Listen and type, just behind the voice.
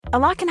A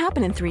lot can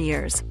happen in 3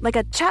 years, like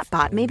a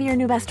chatbot may be your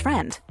new best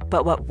friend.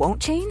 But what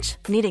won't change?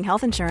 Needing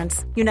health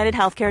insurance. United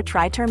Healthcare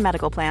Tri-Term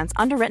Medical Plans,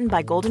 underwritten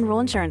by Golden Rule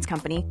Insurance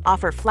Company,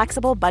 offer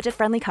flexible,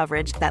 budget-friendly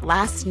coverage that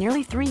lasts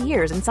nearly 3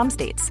 years in some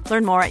states.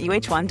 Learn more at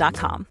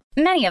uh1.com.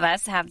 Many of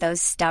us have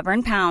those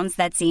stubborn pounds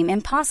that seem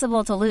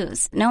impossible to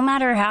lose, no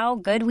matter how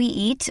good we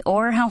eat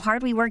or how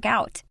hard we work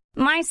out.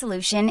 My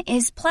solution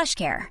is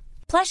PlushCare.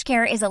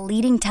 PlushCare is a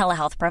leading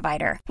telehealth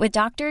provider with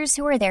doctors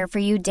who are there for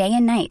you day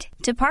and night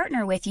to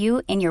partner with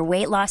you in your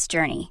weight loss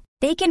journey.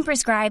 They can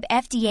prescribe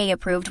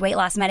FDA-approved weight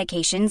loss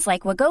medications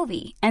like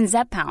Wegovy and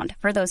Zepbound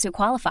for those who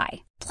qualify.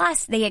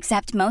 Plus, they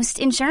accept most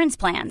insurance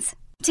plans.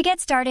 To get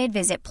started,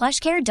 visit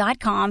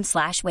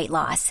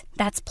plushcare.com/weightloss.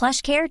 That's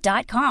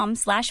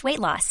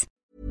plushcare.com/weightloss.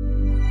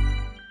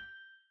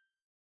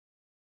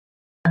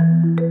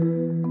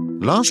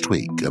 Last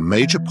week, a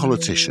major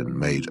politician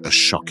made a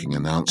shocking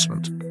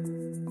announcement.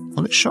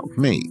 Well, it shocked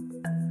me.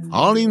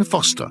 Arlene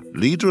Foster,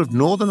 leader of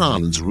Northern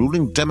Ireland's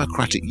ruling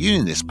Democratic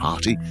Unionist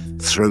Party,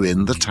 threw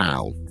in the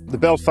towel. The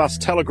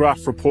Belfast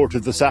Telegraph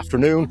reported this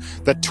afternoon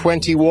that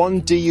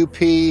 21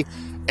 DUP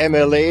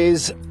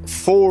MLAs,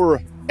 4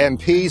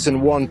 MPs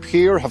and 1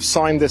 peer have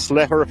signed this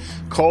letter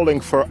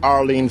calling for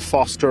Arlene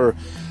Foster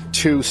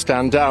to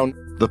stand down.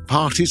 The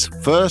party's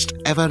first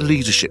ever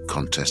leadership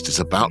contest is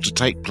about to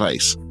take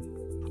place.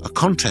 A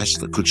contest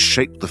that could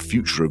shape the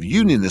future of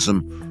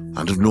unionism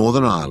and of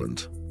Northern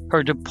Ireland.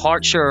 Her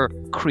departure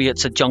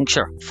creates a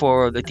juncture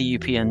for the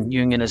DUP and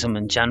unionism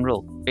in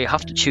general. They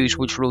have to choose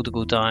which road to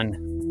go down.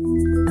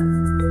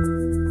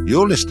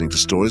 You're listening to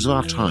Stories of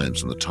Our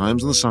Times on the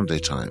Times and the Sunday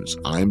Times.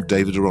 I'm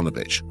David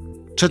Aronovich.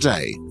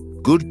 Today,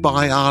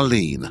 Goodbye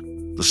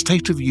Arlene, the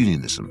state of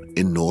unionism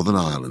in Northern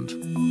Ireland.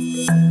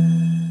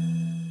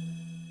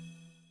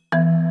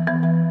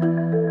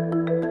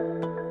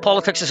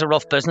 Politics is a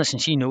rough business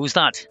and she knows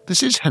that.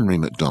 This is Henry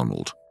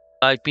MacDonald.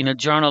 I've been a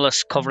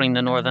journalist covering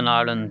the Northern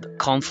Ireland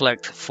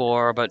conflict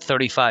for about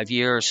 35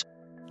 years.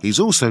 He's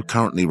also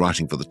currently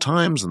writing for the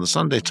Times and the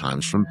Sunday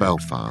Times from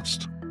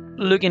Belfast.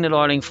 Looking at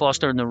Arlene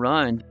Foster in the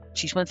round,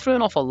 she's went through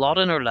an awful lot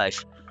in her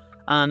life,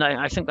 and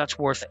I think that's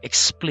worth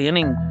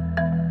explaining.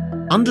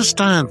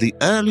 Understand the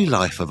early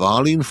life of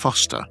Arlene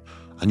Foster,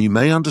 and you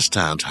may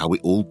understand how we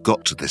all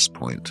got to this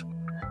point.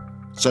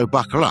 So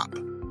buckle up,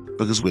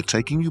 because we're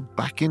taking you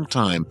back in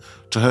time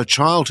to her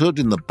childhood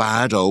in the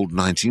bad old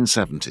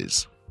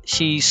 1970s.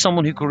 She's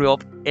someone who grew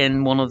up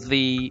in one of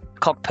the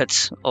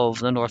cockpits of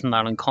the Northern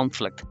Ireland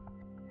conflict.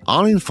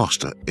 Arlene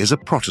Foster is a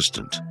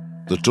Protestant,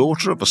 the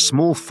daughter of a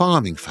small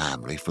farming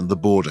family from the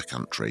border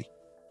country.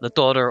 The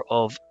daughter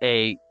of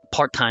a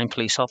part-time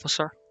police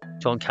officer,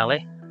 John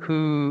Kelly,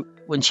 who,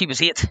 when she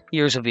was 8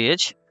 years of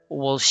age,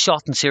 was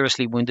shot and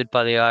seriously wounded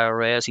by the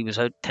IRA as he was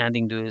out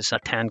tending to his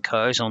 10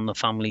 cows on the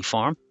family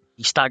farm.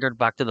 He staggered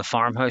back to the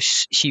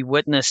farmhouse. She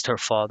witnessed her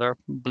father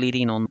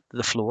bleeding on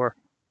the floor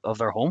of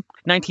their home.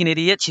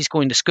 1988, she's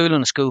going to school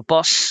on a school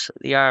bus.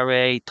 The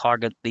IRA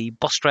target the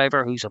bus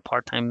driver, who's a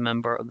part-time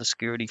member of the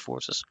security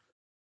forces.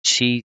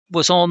 She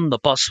was on the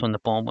bus when the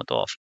bomb went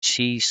off.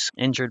 She's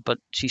injured, but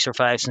she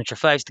survives, and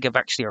survives to give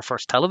actually her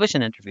first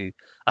television interview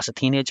as a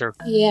teenager.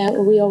 Yeah,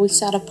 we always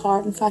sat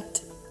apart. In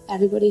fact,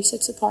 everybody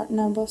sits apart in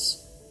our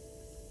bus.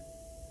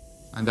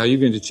 And are you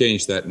going to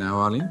change that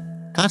now, Arlene?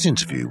 That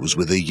interview was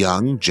with a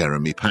young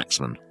Jeremy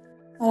Paxman.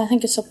 Well, I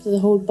think it's up to the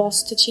whole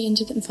bus to change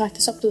it. In fact,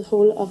 it's up to the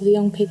whole of the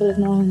young people of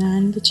Northern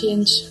Ireland to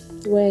change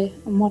the way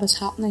and what is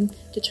happening,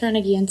 to turn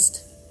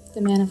against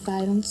the men of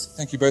violence.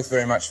 Thank you both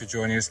very much for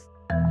joining us.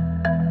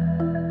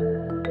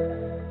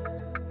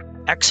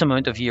 X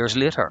amount of years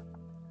later,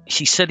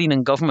 she's sitting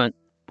in government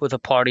with a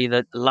party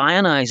that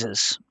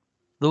lionises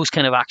those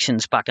kind of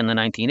actions back in the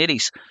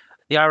 1980s.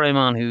 The IRA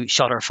man who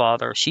shot her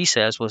father, she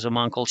says, was a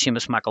man called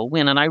Seamus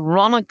McElwain. And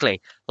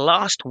ironically,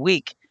 last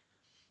week,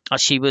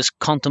 as she was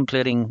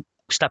contemplating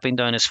stepping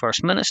down as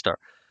First Minister,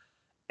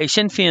 a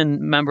Sinn Féin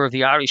member of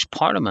the Irish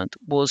Parliament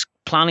was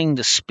planning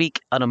to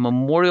speak at a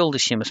memorial to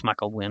Seamus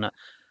McElwain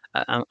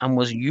and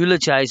was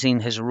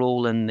eulogising his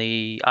role in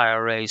the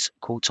IRA's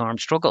quotes armed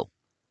struggle.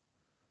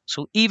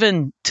 So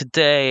even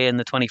today in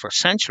the 21st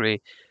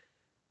century,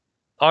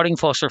 Arlene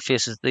Foster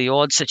faces the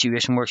odd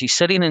situation where she's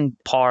sitting in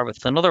power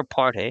with another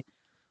party,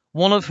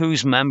 one of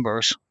whose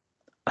members,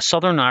 a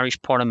Southern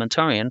Irish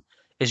parliamentarian,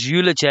 is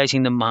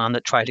eulogising the man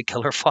that tried to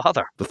kill her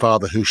father. The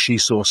father who she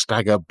saw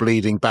stagger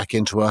bleeding back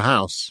into her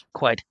house.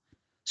 Quite.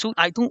 So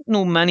I don't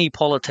know many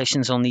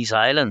politicians on these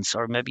islands,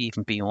 or maybe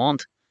even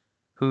beyond,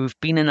 who've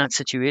been in that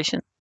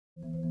situation.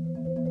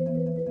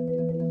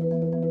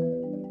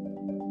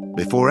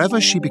 Before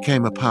ever she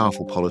became a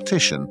powerful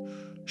politician,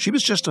 she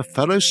was just a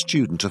fellow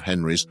student of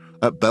Henry's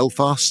at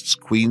Belfast's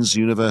Queen's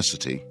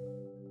University.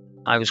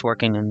 I was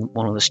working in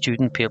one of the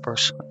student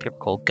papers, a paper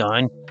called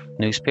Gown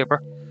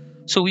newspaper.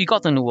 So we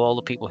got to know all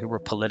the people who were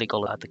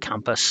political at the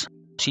campus.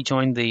 She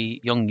joined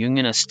the Young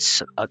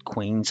Unionists at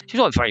Queen's. She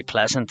was always very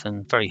pleasant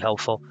and very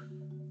helpful.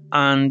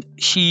 And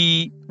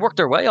she worked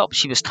her way up.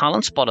 She was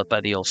talent spotted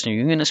by the Ulster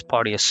Unionist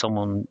Party as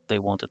someone they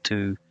wanted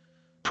to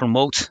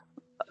promote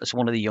as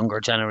one of the younger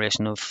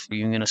generation of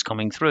unionists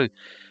coming through.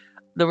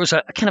 there was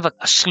a kind of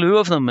a slew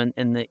of them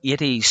in the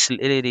 80s,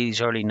 late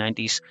 80s, early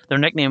 90s. Their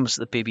nickname was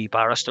the Baby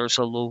Barristers,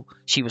 although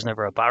she was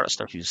never a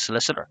barrister, she was a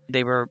solicitor.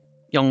 They were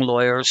young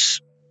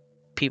lawyers,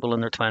 people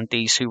in their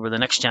 20s, who were the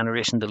next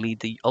generation to lead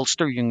the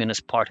Ulster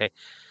Unionist Party.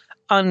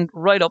 And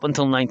right up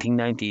until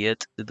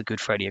 1998, the Good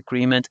Friday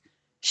Agreement,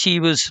 she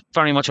was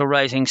very much a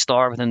rising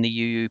star within the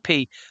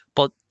UUP,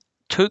 but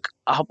took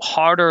a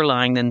harder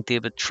line than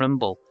David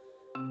Trimble.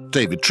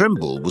 David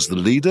Trimble was the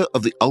leader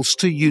of the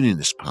Ulster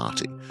Unionist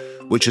Party,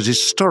 which had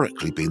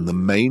historically been the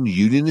main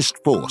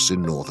unionist force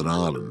in Northern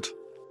Ireland.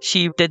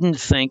 She didn't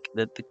think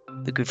that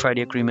the Good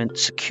Friday Agreement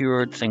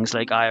secured things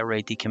like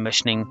IRA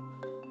decommissioning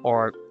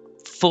or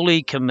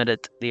fully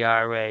committed the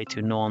IRA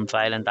to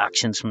non-violent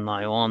actions from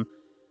now on.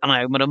 And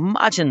I would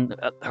imagine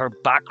her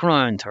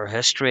background, her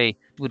history,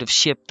 would have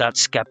shaped that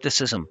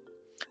scepticism.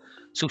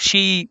 So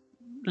she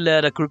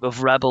led a group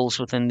of rebels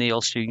within the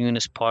Ulster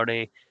Unionist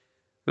Party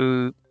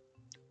who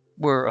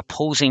were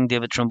opposing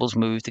David Trimble's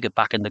move to get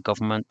back into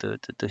government,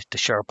 to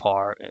share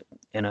power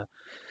in a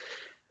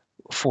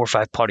 4 or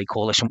 5 party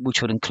coalition,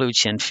 which would include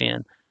Sinn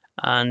Féin.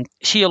 And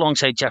she,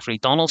 alongside Jeffrey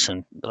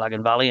Donaldson, the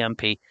Lagan Valley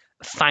MP,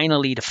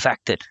 finally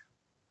defected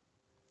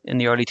in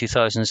the early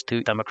 2000s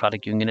to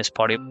Democratic Unionist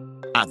Party.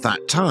 At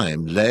that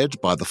time, led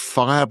by the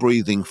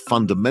fire-breathing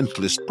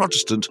fundamentalist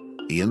Protestant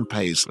Ian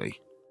Paisley.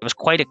 It was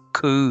quite a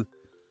coup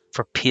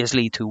for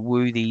Paisley to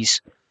woo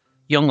these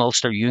young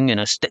Ulster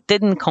Unionists that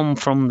didn't come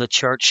from the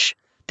church,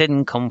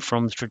 didn't come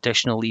from the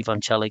traditional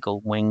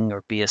evangelical wing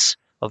or base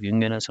of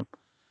unionism.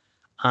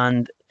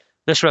 And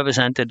this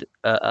represented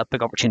a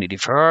big opportunity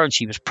for her, and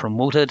she was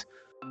promoted.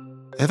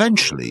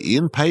 Eventually,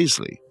 Ian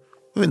Paisley,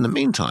 who in the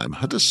meantime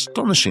had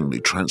astonishingly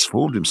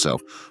transformed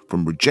himself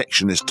from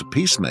rejectionist to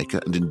peacemaker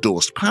and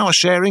endorsed power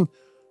sharing,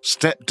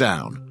 stepped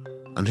down,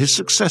 and his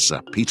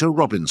successor, Peter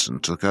Robinson,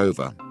 took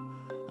over.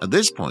 At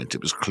this point,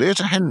 it was clear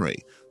to Henry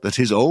that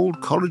his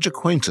old college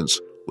acquaintance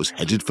was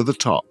headed for the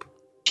top.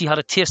 She had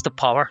a taste of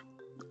power,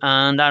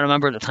 and I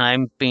remember at the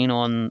time being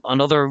on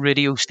another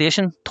radio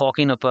station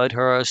talking about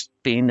her as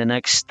being the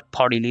next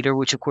party leader,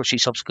 which of course she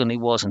subsequently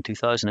was in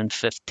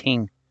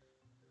 2015.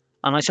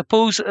 And I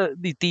suppose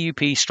the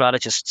DUP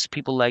strategists,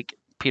 people like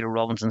Peter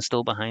Robinson,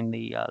 still behind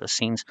the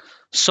scenes,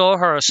 saw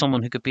her as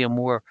someone who could be a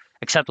more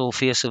acceptable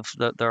face of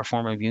their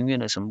form of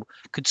unionism,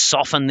 could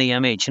soften the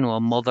image, a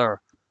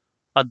mother,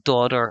 a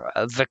daughter,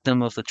 a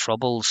victim of the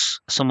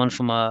Troubles, someone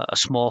from a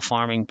small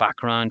farming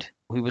background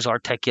who was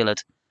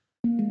articulate.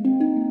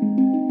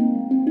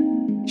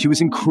 She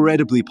was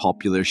incredibly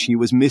popular. She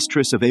was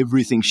mistress of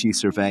everything she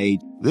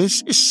surveyed.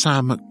 This is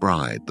Sam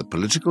McBride, the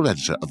political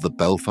editor of the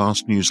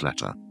Belfast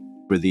Newsletter.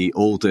 We're the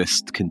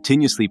oldest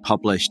continuously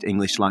published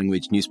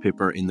English-language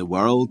newspaper in the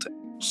world.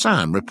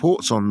 Sam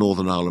reports on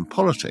Northern Ireland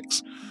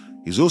politics.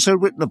 He's also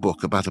written a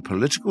book about a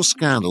political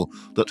scandal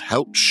that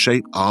helped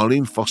shape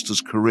Arlene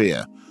Foster's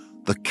career,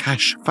 the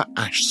Cash for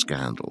Ash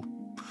scandal.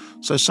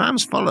 So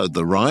Sam's followed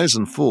the rise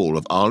and fall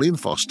of Arlene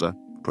Foster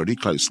pretty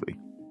closely.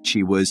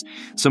 She was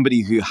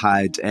somebody who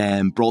had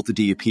brought the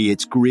DUP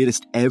its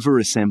greatest ever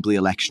Assembly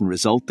election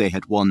result. They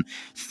had won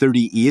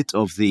 38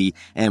 of the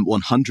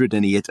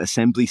 108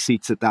 Assembly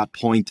seats at that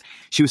point.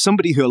 She was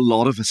somebody who a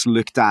lot of us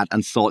looked at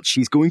and thought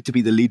she's going to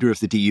be the leader of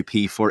the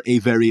DUP for a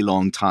very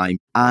long time.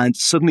 And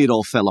suddenly it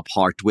all fell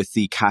apart with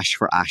the Cash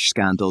for Ash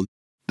scandal.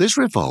 This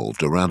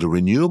revolved around a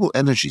renewable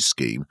energy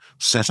scheme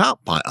set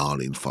up by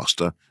Arlene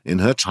Foster in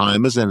her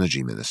time as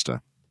Energy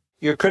Minister.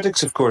 Your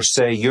critics, of course,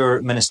 say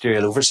your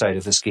ministerial oversight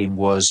of the scheme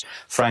was,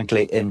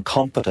 frankly,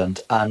 incompetent.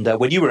 And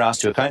when you were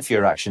asked to account for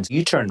your actions,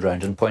 you turned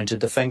round and pointed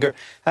the finger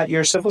at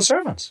your civil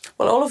servants.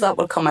 Well, all of that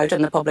will come out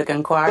in the public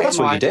inquiry. Well, that's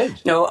what you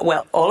did. No,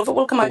 well, all of it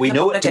will come out in the public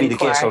inquiry. We know it to be the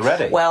case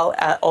already. Well,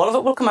 all of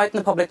it will come out in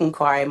the public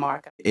inquiry,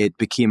 Mark. It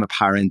became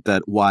apparent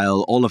that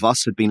while all of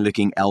us had been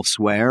looking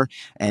elsewhere,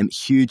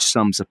 huge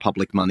sums of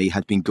public money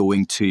had been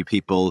going to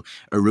people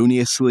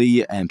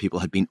erroneously, and people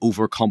had been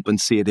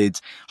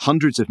overcompensated.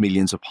 Hundreds of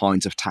millions of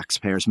pounds of taxpayers'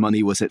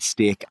 money was at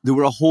stake. There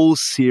were a whole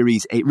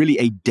series, really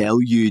a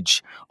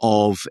deluge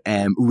of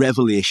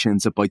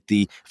revelations about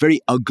the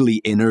very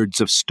ugly innards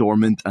of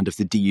Stormont and of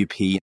the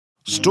DUP.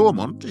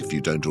 Stormont, if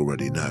you don't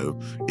already know,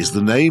 is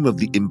the name of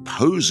the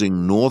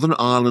imposing Northern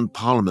Ireland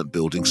Parliament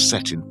building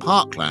set in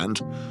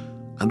Parkland,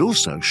 and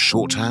also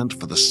shorthand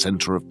for the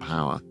centre of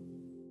power.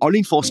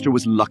 Arlene Foster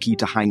was lucky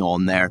to hang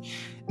on there.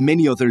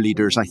 Many other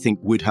leaders, I think,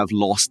 would have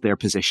lost their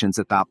positions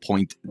at that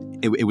point.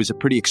 It was a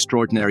pretty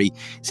extraordinary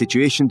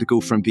situation to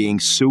go from being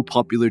so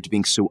popular to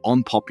being so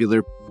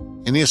unpopular.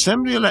 In the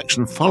Assembly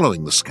election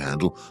following the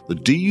scandal, the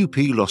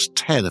DUP lost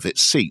 10 of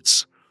its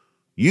seats.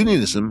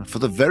 Unionism, for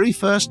the very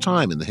first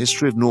time in the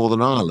history of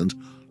Northern Ireland,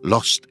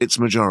 lost its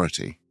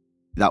majority.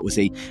 That was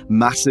a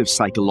massive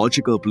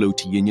psychological blow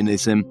to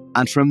unionism.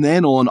 And from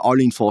then on,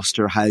 Arlene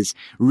Foster has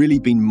really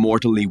been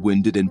mortally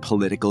wounded in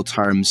political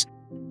terms.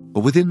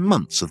 But within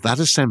months of that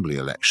Assembly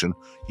election,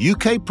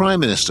 UK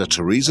Prime Minister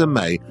Theresa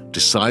May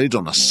decided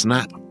on a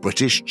snap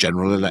British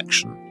general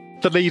election.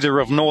 The leader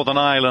of Northern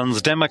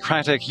Ireland's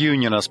Democratic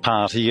Unionist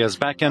Party is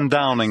back in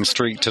Downing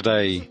Street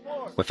today.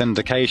 with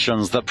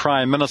indications that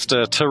Prime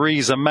Minister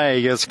Theresa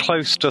May is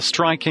close to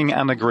striking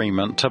an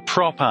agreement to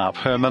prop up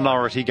her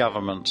minority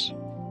government.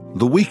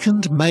 The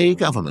weakened May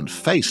government,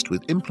 faced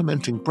with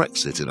implementing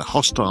Brexit in a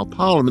hostile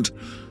parliament,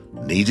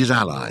 needed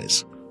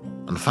allies,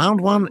 and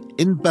found one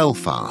in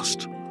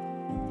Belfast.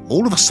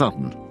 All of a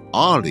sudden,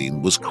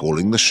 Arlene was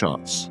calling the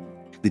shots.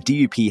 The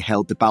DUP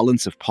held the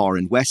balance of power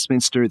in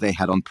Westminster. They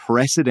had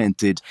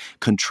unprecedented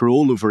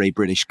control over a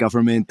British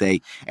government.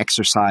 They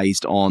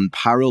exercised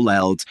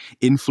unparalleled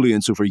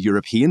influence over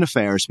European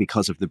affairs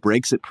because of the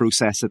Brexit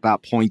process at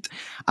that point.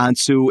 And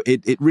so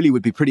it really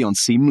would be pretty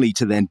unseemly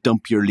to then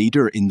dump your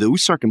leader in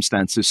those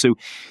circumstances. So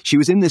she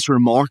was in this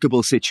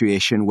remarkable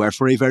situation where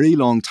for a very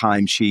long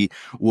time she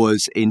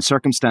was in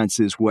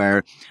circumstances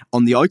where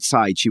on the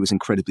outside she was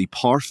incredibly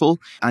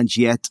powerful, and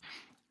yet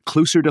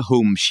closer to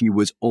home, she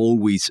was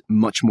always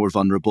much more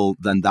vulnerable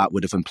than that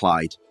would have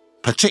implied.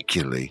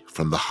 Particularly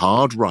from the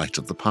hard right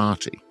of the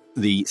party.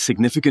 The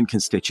significant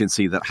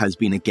constituency that has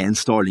been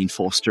against Arlene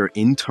Foster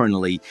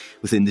internally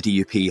within the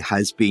DUP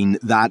has been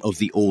that of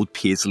the old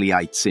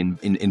Paisleyites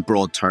in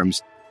broad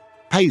terms.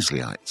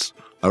 Paisleyites,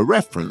 a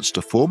reference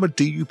to former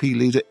DUP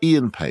leader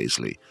Ian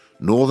Paisley,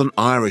 Northern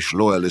Irish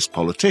loyalist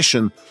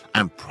politician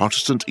and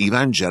Protestant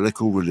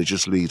evangelical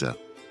religious leader.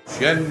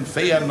 Sinn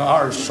Féin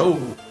are so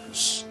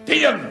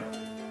stained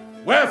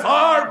with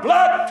our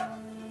blood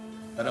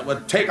that it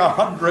would take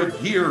 100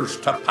 years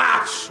to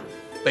pass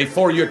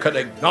before you could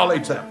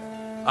acknowledge them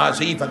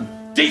as even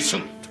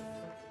decent.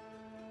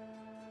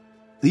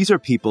 These are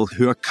people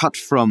who are cut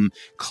from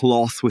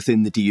cloth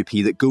within the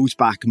DUP that goes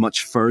back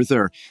much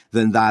further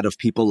than that of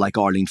people like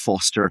Arlene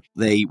Foster.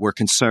 They were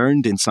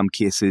concerned in some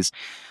cases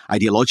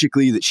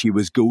ideologically that she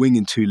was going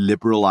into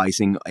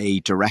liberalising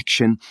a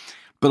direction.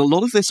 But a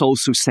lot of this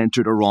also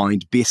centred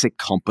around basic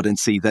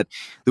competency, that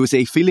there was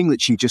a feeling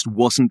that she just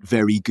wasn't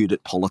very good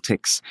at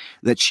politics,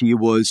 that she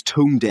was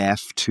tone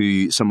deaf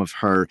to some of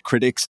her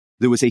critics.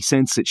 There was a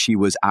sense that she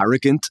was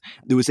arrogant.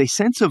 There was a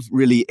sense of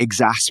really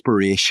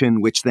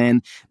exasperation, which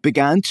then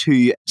began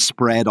to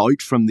spread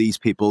out from these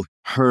people.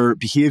 Her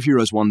behaviour,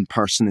 as one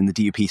person in the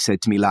DUP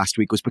said to me last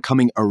week, was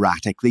becoming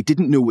erratic. They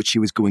didn't know what she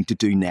was going to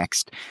do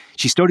next.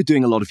 She started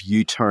doing a lot of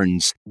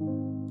U-turns.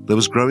 There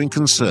was growing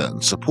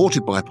concern,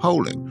 supported by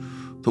polling,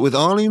 that with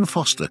Arlene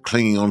Foster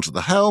clinging onto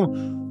the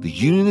helm, the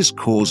unionist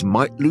cause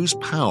might lose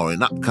power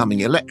in upcoming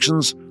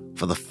elections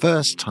for the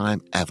first time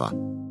ever.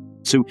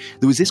 So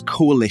there was this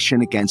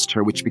coalition against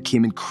her, which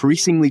became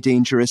increasingly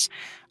dangerous,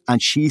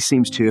 and she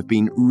seems to have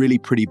been really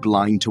pretty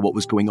blind to what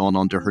was going on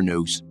under her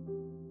nose.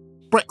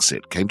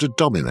 Brexit came to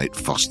dominate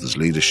Foster's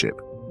leadership.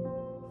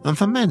 And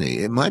for many,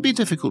 it might be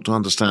difficult to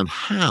understand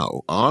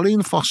how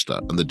Arlene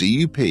Foster and the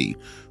DUP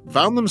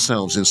found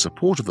themselves in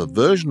support of a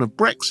version of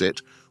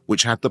Brexit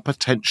which had the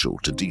potential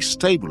to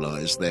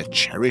destabilise their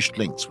cherished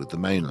links with the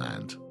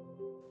mainland.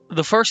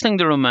 The first thing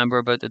to remember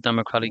about the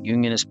Democratic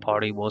Unionist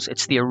Party was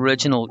it's the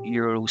original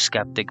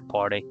Eurosceptic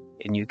party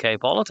in UK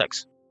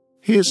politics.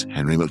 Here's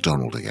Henry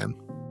MacDonald again.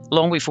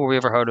 Long before we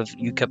ever heard of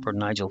UKIP or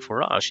Nigel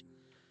Farage,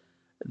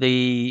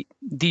 the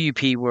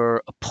DUP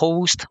were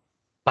opposed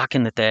back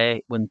in the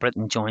day when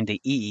Britain joined the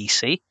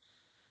EEC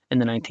in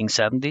the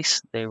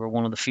 1970s. They were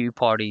one of the few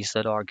parties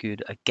that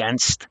argued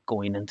against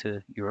going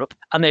into Europe,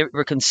 and they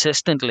were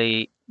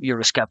consistently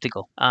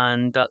Eurosceptical.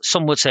 And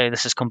some would say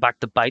this has come back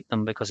to bite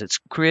them because it's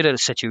created a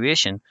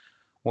situation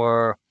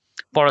where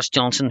Boris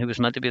Johnson, who was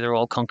meant to be their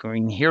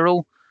all-conquering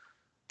hero,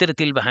 did a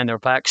deal behind their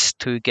backs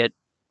to get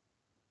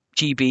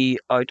GB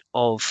out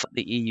of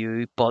the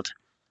EU, but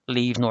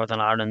leave Northern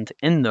Ireland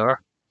in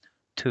there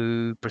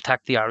to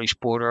protect the Irish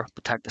border,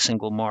 protect the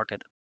single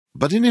market.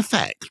 But in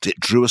effect, it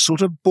drew a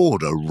sort of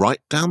border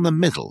right down the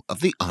middle of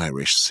the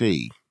Irish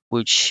Sea.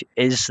 Which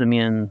is the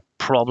main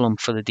problem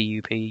for the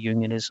DUP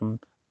unionism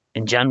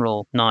in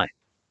general now.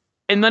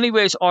 In many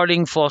ways,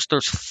 Arlene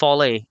Foster's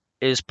folly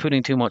is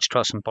putting too much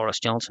trust in Boris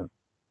Johnson.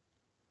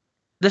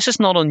 This is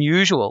not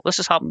unusual. This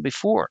has happened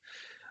before.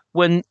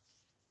 When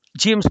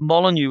James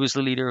Molyneux was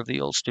the leader of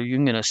the Ulster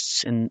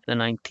Unionists in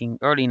the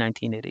early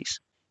 1980s,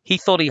 he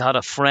thought he had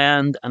a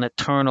friend, an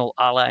eternal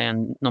ally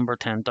in number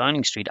 10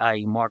 Downing Street,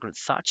 i.e. Margaret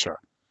Thatcher,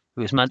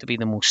 who was meant to be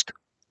the most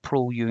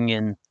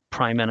pro-union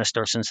Prime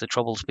Minister since the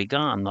Troubles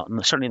began,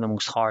 certainly the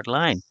most hard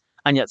line.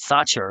 And yet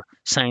Thatcher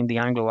signed the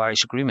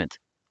Anglo-Irish Agreement,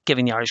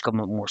 giving the Irish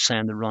government more say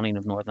in the running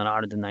of Northern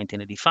Ireland in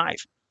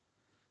 1985.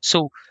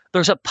 So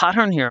there's a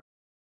pattern here.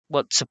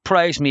 What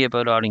surprised me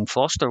about Arlene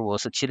Foster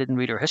was that she didn't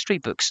read her history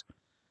books.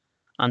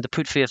 And to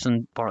put faith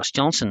in Boris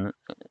Johnson,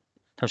 in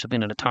terms of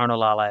being an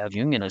eternal ally of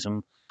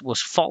unionism,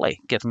 was folly,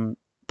 given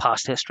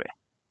past history.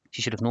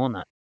 She should have known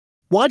that.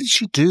 Why did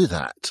she do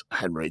that,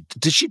 Henry?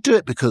 Did she do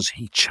it because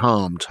he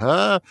charmed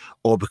her,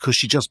 or because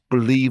she just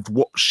believed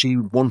what she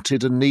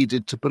wanted and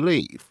needed to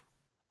believe?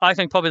 I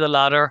think probably the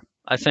latter.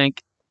 I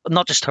think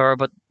not just her,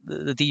 but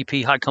the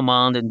DUP High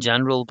Command in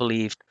general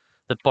believed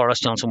that Boris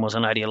Johnson was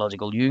an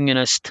ideological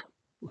unionist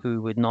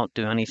who would not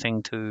do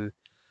anything to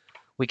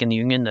weaken the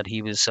union, that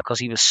he was, because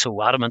he was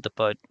so adamant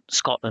about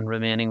Scotland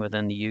remaining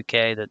within the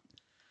UK, that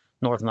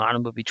Northern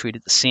Ireland would be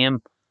treated the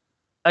same.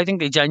 I think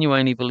they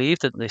genuinely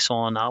believed that they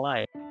saw an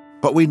ally.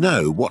 But we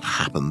know what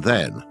happened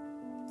then.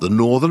 The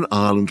Northern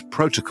Ireland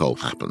Protocol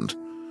happened,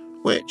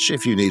 which,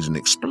 if you need an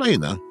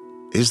explainer,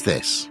 is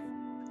this.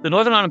 The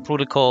Northern Ireland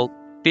Protocol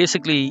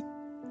basically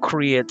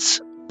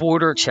creates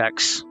border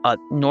checks at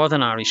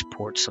Northern Irish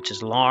ports such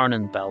as Larne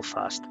and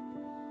Belfast,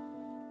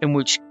 in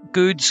which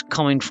goods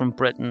coming from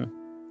Britain,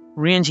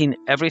 ranging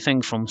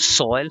everything from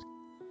soil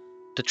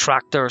to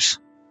tractors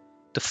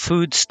to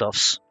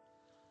foodstuffs,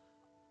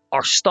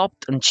 are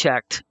stopped and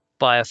checked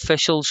by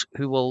officials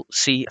who will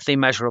see if they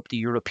measure up to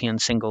European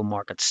single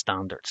market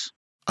standards.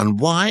 And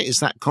why is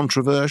that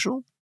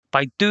controversial?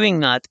 By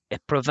doing that,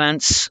 it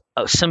prevents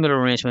a similar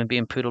arrangement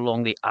being put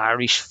along the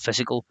Irish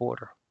physical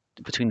border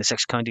between the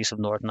 6 counties of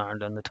Northern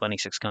Ireland and the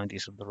 26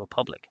 counties of the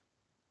Republic,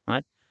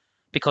 right?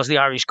 Because the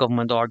Irish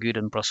government argued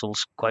in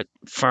Brussels quite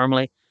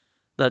firmly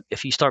that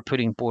if you start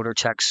putting border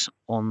checks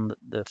on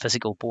the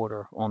physical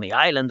border on the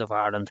island of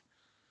Ireland,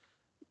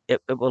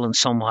 it will in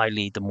some way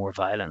lead to more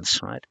violence,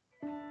 right?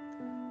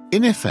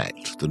 In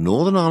effect, the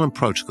Northern Ireland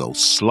Protocol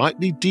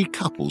slightly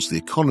decouples the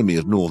economy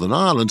of Northern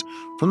Ireland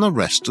from the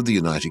rest of the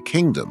United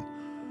Kingdom.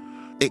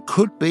 It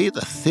could be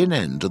the thin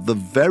end of the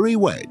very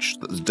wedge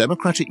that the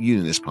Democratic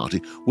Unionist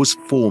Party was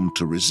formed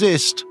to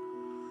resist,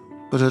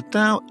 but had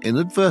now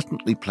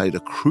inadvertently played a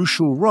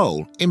crucial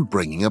role in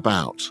bringing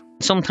about.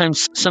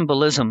 Sometimes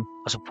symbolism,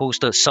 as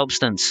opposed to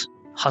substance,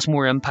 has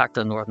more impact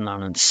on Northern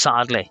Ireland,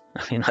 sadly.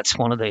 I mean, that's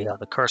one of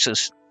the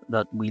curses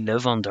that we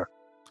live under.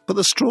 But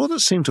the straw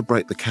that seemed to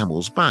break the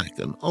camel's back,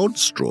 an odd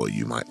straw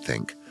you might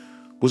think,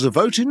 was a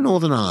vote in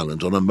Northern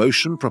Ireland on a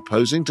motion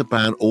proposing to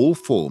ban all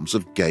forms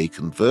of gay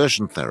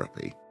conversion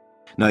therapy.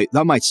 Now,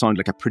 that might sound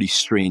like a pretty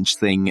strange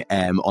thing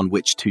on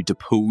which to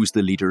depose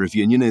the leader of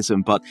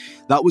unionism, but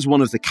that was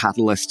one of the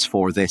catalysts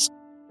for this.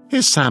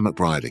 Here's Sam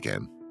McBride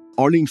again.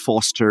 Arlene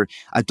Foster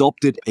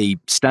adopted a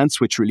stance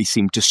which really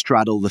seemed to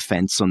straddle the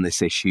fence on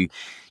this issue.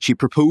 She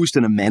proposed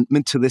an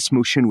amendment to this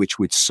motion which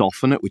would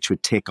soften it, which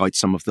would take out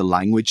some of the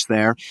language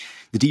there.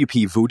 The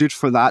DUP voted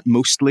for that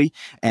mostly.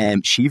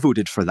 She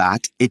voted for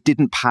that. It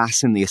didn't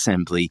pass in the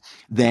Assembly.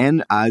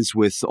 Then, as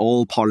with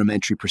all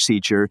parliamentary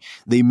procedure,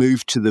 they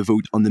moved to the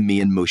vote on the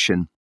main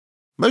motion.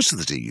 Most of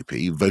the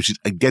DUP voted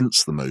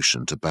against the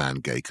motion to ban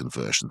gay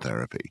conversion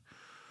therapy.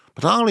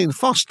 But Arlene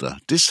Foster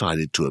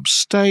decided to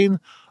abstain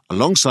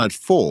alongside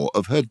 4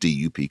 of her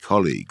DUP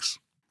colleagues.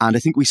 And I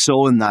think we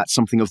saw in that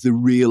something of the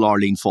real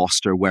Arlene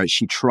Foster, where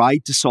she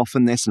tried to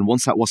soften this, and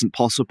once that wasn't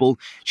possible,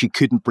 she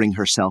couldn't bring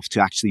herself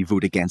to actually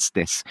vote against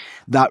this.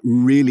 That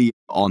really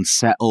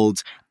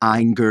unsettled,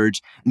 angered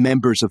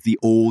members of the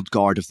old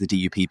guard of the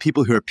DUP,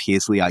 people who are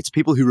Paisleyites,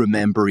 people who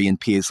remember Ian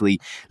Paisley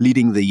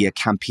leading the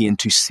campaign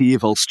to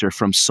save Ulster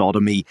from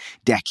sodomy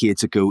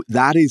decades ago.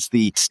 That is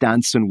the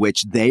stance in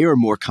which they are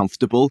more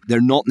comfortable.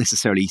 They're not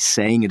necessarily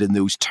saying it in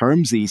those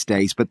terms these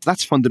days, but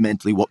that's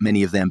fundamentally what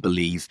many of them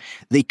believe.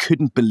 They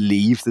couldn't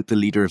believe that the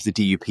leader of the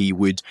DUP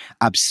would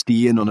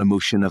abstain on a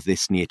motion of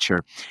this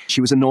nature. She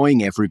was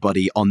annoying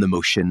everybody on the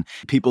motion.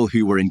 People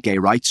who were in gay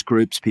rights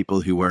groups, people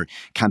who were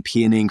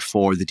campaigning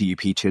for the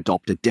DUP to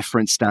adopt a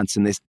different stance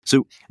in this.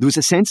 So there was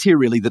a sense here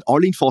really that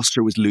Arlene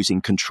Foster was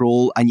losing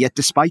control, and yet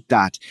despite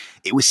that,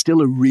 it was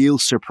still a real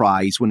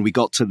surprise when we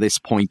got to this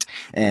point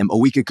a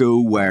week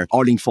ago where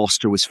Arlene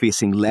Foster was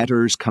facing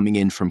letters coming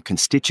in from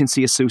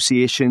constituency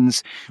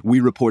associations. We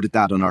reported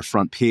that on our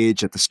front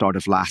page at the start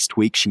of last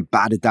week. She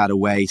batted that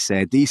away,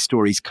 said, "These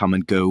stories come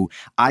and go.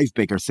 I've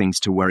bigger things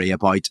to worry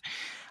about."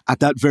 At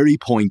that very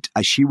point,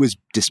 as she was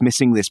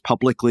dismissing this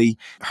publicly,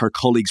 her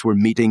colleagues were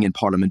meeting in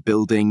Parliament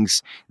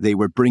buildings. They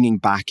were bringing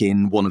back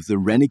in one of the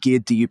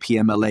renegade DUP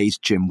MLAs,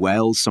 Jim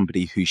Wells,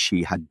 somebody who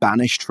she had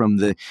banished from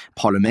the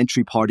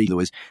parliamentary party. There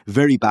was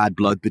very bad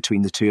blood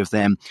between the two of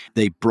them.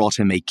 They brought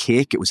him a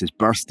cake. It was his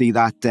birthday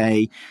that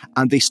day.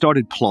 And they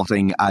started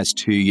plotting as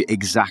to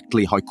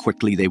exactly how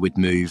quickly they would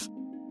move.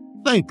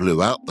 They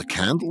blew out the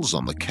candles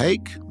on the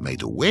cake,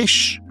 made a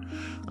wish,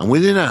 and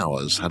within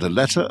hours had a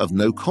letter of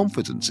no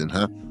confidence in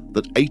her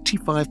that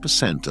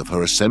 85% of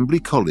her Assembly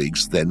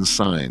colleagues then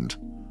signed.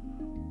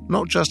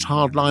 Not just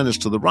hardliners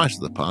to the right of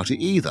the party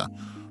either,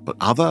 but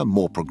other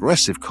more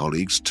progressive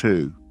colleagues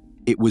too.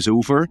 It was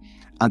over,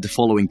 and the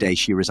following day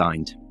she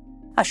resigned.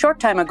 A short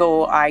time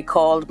ago, I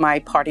called my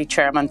party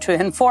chairman to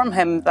inform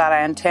him that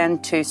I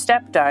intend to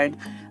step down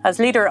as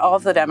leader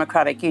of the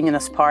Democratic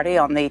Unionist Party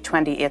on the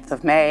 28th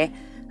of May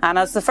and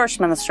as the First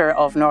Minister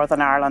of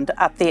Northern Ireland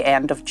at the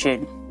end of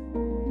June.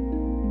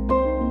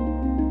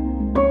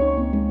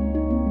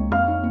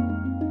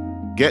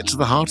 Get to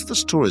the heart of the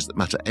stories that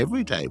matter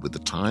every day with The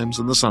Times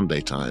and The Sunday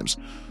Times.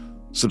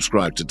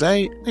 Subscribe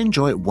today and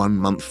enjoy it 1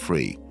 month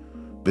free.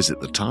 Visit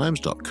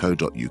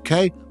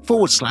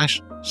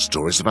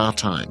thetimes.co.uk/stories of our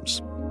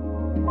times.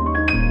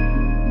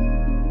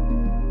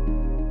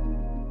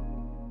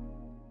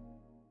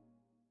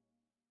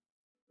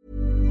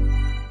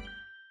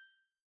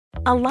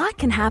 A lot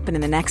can happen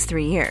in the next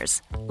 3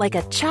 years. Like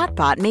a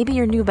chatbot may be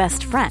your new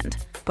best friend.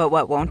 But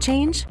what won't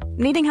change?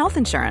 Needing health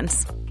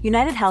insurance.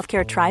 United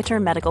Healthcare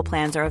Tri-Term Medical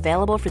Plans are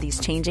available for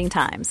these changing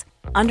times.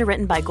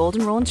 Underwritten by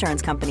Golden Rule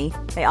Insurance Company,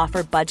 they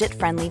offer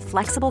budget-friendly,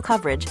 flexible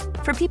coverage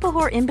for people who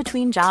are in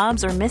between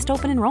jobs or missed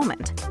open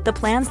enrollment. The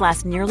plans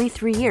last nearly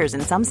 3 years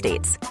in some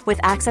states, with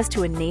access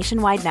to a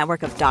nationwide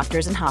network of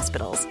doctors and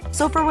hospitals.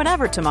 So for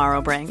whatever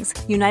tomorrow brings,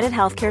 United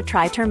Healthcare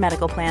Tri-Term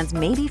Medical Plans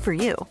may be for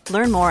you.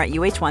 Learn more at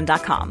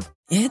uh1.com.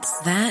 It's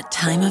that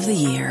time of the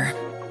year.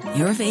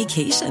 Your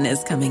vacation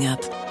is coming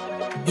up.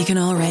 You can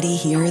already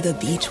hear the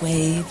beach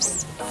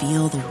waves,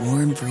 feel the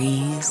warm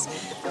breeze,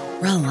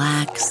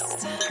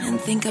 relax, and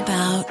think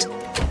about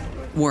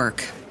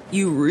work.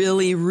 You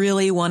really,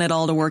 really want it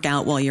all to work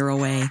out while you're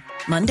away.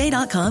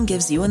 Monday.com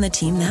gives you and the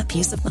team that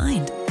peace of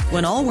mind.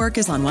 When all work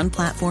is on one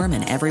platform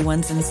and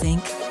everyone's in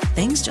sync,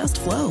 things just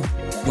flow.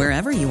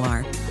 Wherever you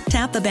are,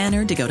 tap the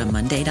banner to go to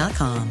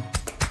Monday.com.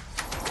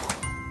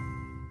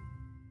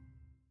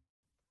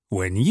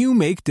 When you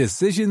make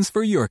decisions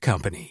for your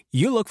company,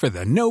 you look for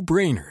the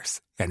no-brainers.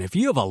 And if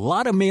you have a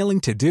lot of mailing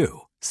to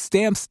do,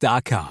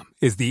 Stamps.com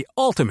is the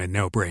ultimate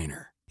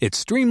no-brainer. It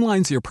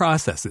streamlines your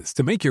processes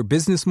to make your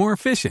business more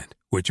efficient,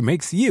 which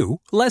makes you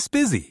less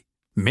busy.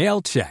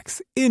 Mail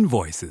checks,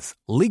 invoices,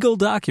 legal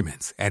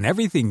documents, and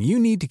everything you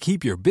need to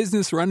keep your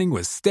business running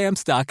with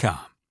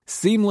Stamps.com.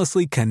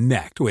 Seamlessly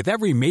connect with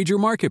every major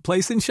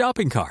marketplace and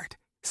shopping cart.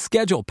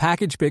 Schedule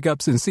package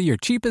pickups and see your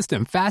cheapest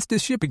and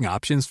fastest shipping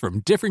options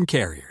from different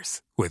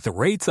carriers, with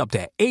rates up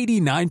to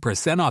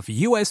 89% off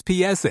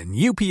USPS and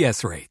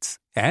UPS rates.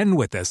 And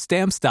with the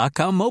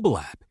Stamps.com mobile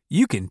app,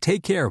 you can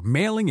take care of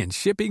mailing and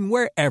shipping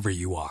wherever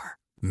you are.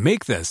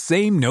 Make the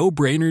same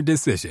no-brainer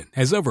decision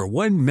as over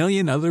 1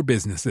 million other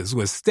businesses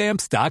with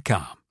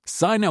Stamps.com.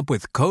 Sign up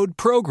with code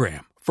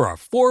PROGRAM for a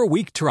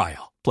 4-week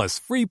trial, plus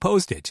free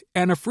postage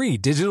and a free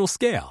digital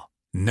scale.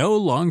 No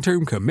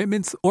long-term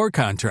commitments or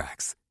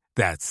contracts.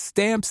 That's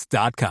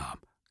Stamps.com.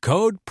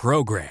 Code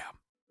PROGRAM.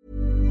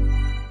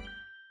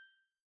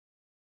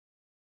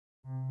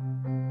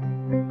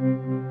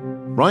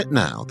 Right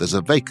now, there's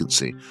a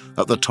vacancy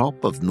at the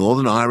top of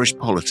Northern Irish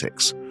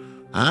politics.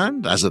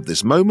 And as of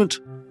this moment,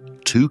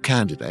 2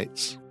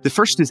 candidates. The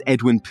first is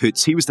Edwin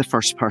Poots. He was the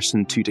first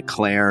person to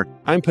declare,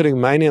 I'm putting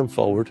my name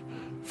forward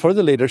for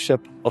the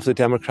leadership of the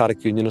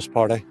Democratic Unionist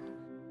Party.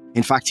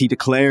 In fact, he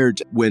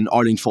declared when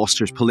Arlene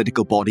Foster's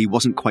political body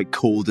wasn't quite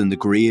cold in the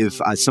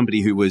grave, as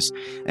somebody who was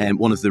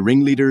one of the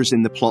ringleaders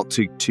in the plot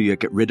to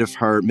get rid of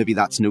her. Maybe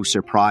that's no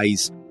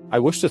surprise. I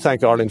wish to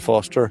thank Arlene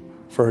Foster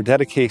for her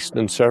dedication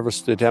and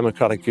service to the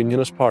Democratic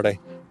Unionist Party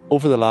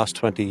over the last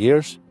 20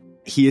 years.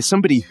 He is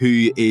somebody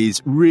who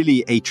is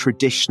really a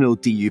traditional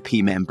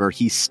DUP member.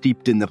 He's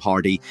steeped in the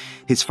party.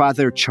 His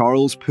father,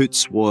 Charles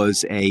Poots,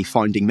 was a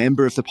founding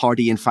member of the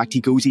party. In fact,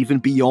 he goes even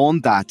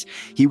beyond that.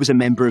 He was a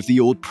member of the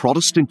old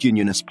Protestant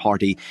Unionist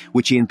Party,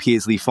 which Ian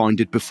Paisley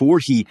founded before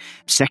he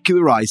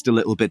secularised a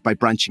little bit by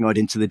branching out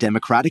into the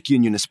Democratic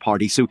Unionist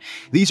Party. So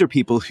these are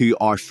people who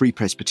are Free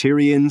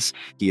Presbyterians.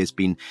 He has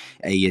been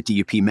a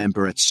DUP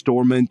member at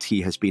Stormont.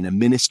 He has been a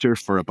minister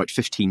for about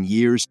 15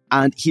 years.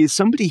 And he is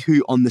somebody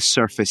who, on the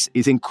surface,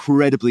 is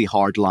incredibly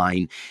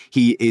hardline.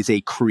 He is a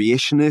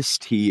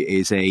creationist. He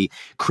is a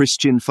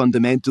Christian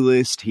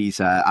fundamentalist. He's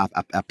a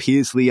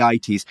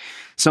Paisleyite. He's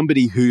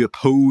somebody who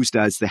opposed,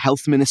 as the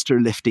health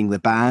minister, lifting the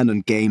ban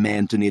on gay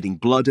men donating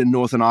blood in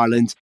Northern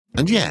Ireland.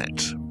 And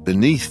yet,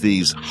 beneath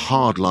these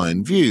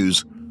hardline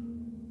views,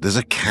 there's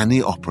a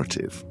canny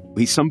operative.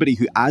 He's somebody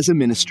who, as a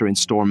minister in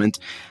Stormont,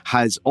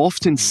 has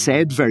often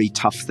said very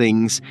tough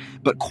things,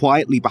 but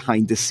quietly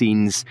behind the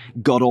scenes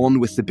got on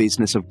with the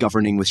business of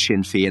governing with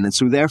Sinn Féin. And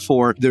so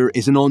therefore, there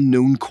is an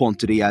unknown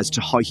quantity as to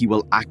how he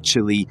will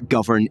actually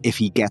govern if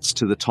he gets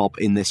to the top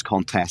in this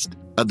contest.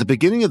 At the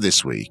beginning of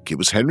this week, it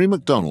was Henry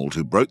MacDonald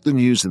who broke the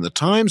news in the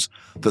Times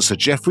that Sir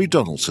Geoffrey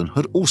Donaldson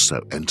had also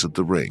entered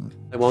the ring.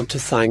 I want to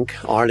thank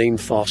Arlene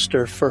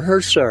Foster for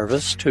her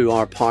service to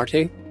our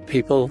party,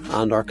 people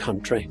and our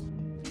country.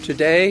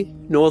 Today,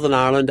 Northern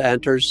Ireland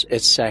enters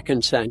its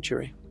 2nd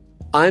century.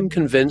 I'm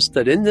convinced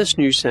that in this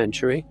new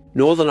century,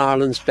 Northern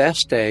Ireland's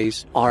best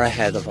days are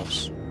ahead of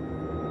us.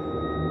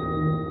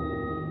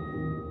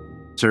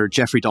 Sir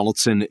Geoffrey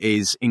Donaldson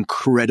is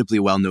incredibly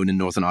well known in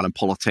Northern Ireland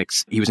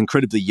politics. He was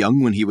incredibly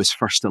young when he was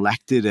first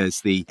elected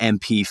as the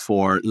MP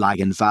for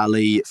Lagan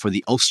Valley for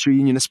the Ulster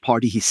Unionist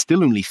Party. He's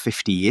still only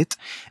 58.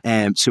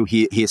 So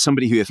he is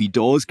somebody who, if he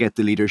does get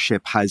the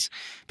leadership, has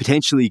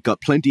potentially got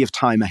plenty of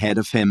time ahead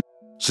of him.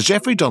 Sir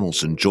Geoffrey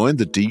Donaldson joined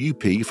the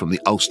DUP from the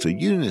Ulster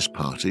Unionist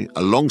Party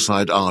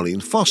alongside Arlene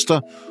Foster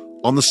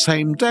on the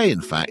same day,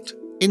 in fact,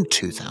 in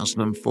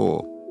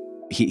 2004.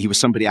 He was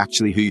somebody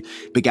actually who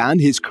began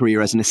his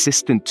career as an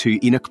assistant to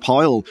Enoch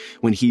Powell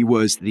when he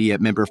was the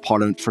Member of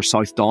Parliament for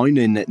South Down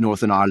in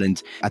Northern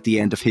Ireland at the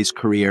end of his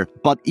career.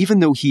 But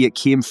even though he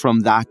came from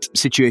that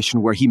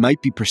situation where he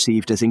might be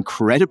perceived as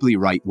incredibly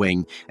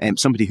right-wing,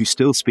 somebody who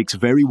still speaks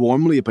very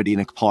warmly about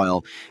Enoch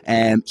Powell,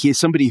 he is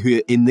somebody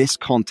who in this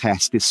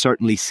contest is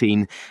certainly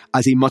seen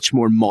as a much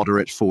more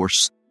moderate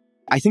force.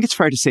 I think it's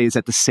fair to say is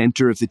at the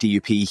centre of the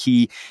DUP.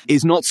 He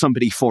is not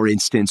somebody, for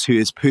instance, who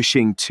is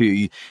pushing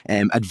to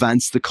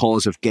advance the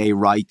cause of gay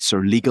rights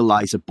or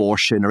legalise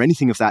abortion or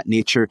anything of that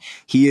nature.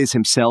 He is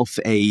himself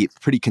a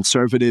pretty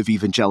conservative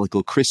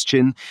evangelical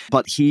Christian,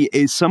 but he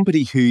is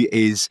somebody who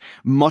is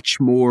much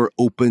more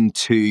open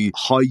to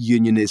how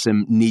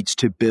unionism needs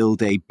to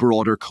build a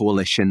broader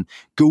coalition,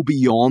 go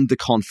beyond the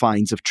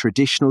confines of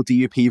traditional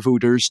DUP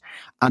voters.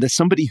 And as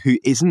somebody who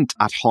isn't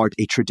at heart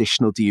a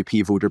traditional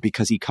DUP voter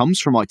because he comes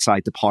from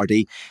outside the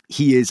party,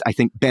 he is, I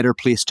think, better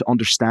placed to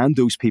understand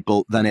those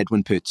people than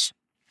Edwin Poots.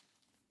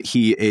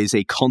 He is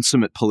a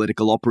consummate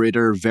political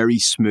operator, very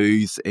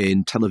smooth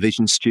in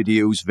television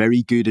studios,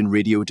 very good in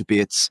radio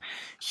debates,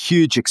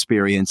 huge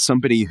experience,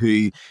 somebody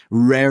who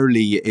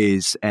rarely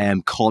is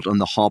caught on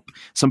the hop,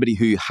 somebody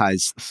who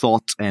has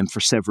thought for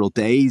several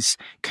days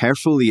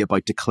carefully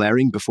about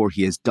declaring before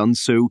he has done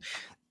so.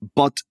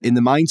 But in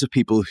the minds of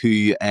people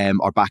who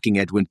are backing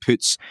Edwin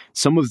Poots,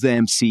 some of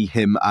them see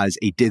him as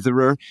a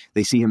ditherer.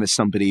 They see him as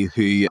somebody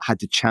who had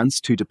the chance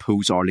to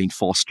depose Arlene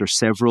Foster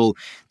several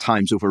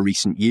times over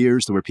recent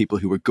years. There were people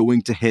who were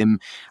going to him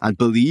and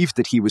believed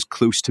that he was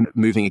close to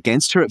moving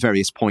against her at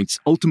various points,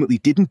 ultimately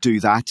didn't do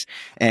that,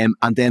 and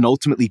then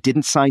ultimately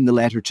didn't sign the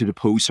letter to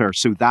depose her.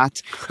 So that,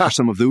 for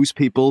some of those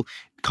people,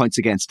 counts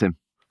against him.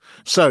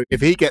 So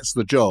if he gets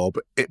the job,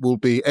 it will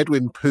be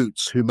Edwin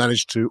Poots who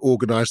managed to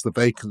organise the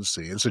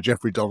vacancy and Sir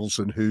Geoffrey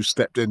Donaldson who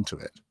stepped into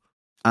it.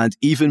 And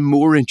even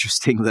more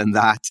interesting than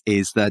that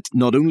is that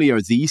not only are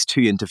these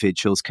two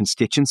individuals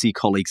constituency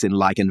colleagues in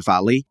Lagan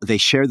Valley, they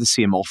share the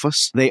same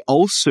office. They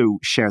also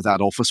share that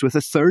office with a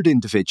third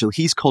individual.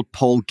 He's called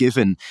Paul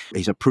Given.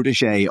 He's a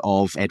protege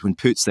of Edwin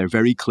Poots. They're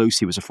very close.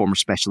 He was a former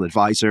special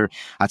advisor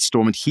at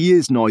Stormont. He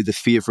is now the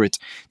favourite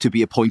to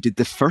be appointed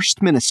the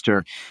First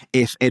Minister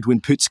if Edwin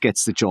Poots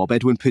gets the job.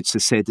 Edwin Poots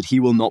has said that he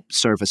will not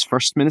serve as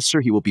First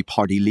Minister. He will be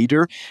party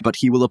leader, but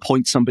he will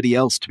appoint somebody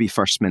else to be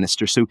First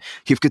Minister. So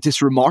you've got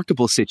this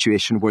remarkable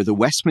situation where the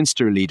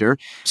Westminster leader,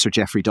 Sir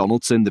Geoffrey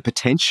Donaldson, the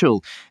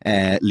potential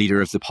leader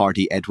of the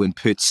party, Edwin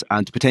Poots,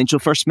 and the potential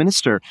First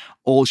Minister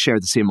all share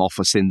the same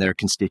office in their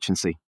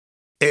constituency.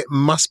 It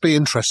must be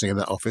interesting in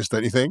that office,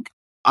 don't you think?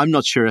 I'm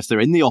not sure if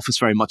they're in the office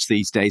very much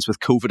these days with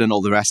COVID and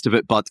all the rest of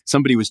it, but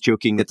somebody was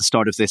joking at the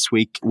start of this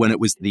week when it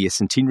was the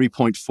centenary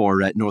point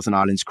for Northern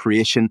Ireland's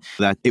creation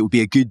that it would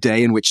be a good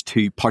day in which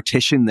to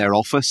partition their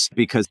office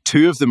because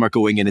two of them are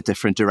going in a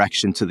different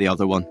direction to the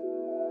other one.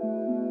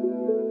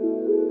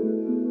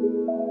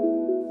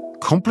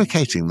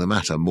 Complicating the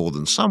matter more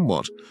than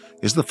somewhat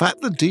is the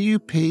fact that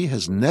DUP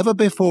has never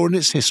before in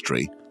its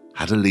history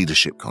had a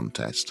leadership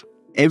contest.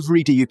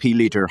 Every DUP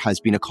leader has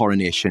been a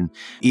coronation.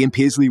 Ian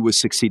Paisley was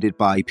succeeded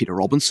by Peter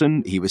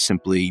Robinson. He was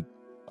simply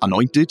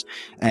anointed.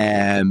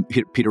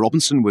 Peter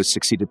Robinson was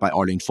succeeded by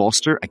Arlene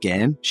Foster.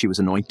 Again, she was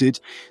anointed.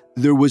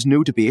 There was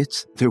no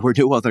debate. There were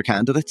no other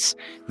candidates.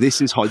 This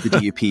is how the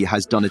DUP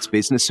has done its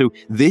business. So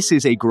this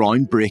is a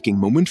groundbreaking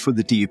moment for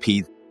the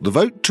DUP. The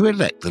vote to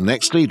elect the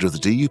next leader of the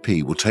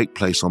DUP will take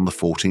place on the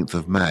 14th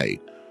of May.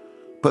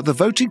 But the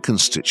voting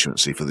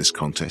constituency for this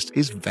contest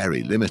is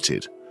very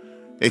limited.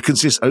 It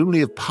consists only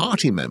of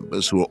party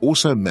members who are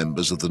also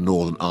members of the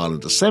Northern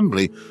Ireland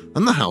Assembly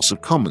and the House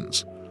of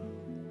Commons.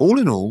 All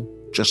in all,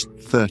 just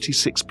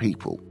 36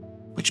 people,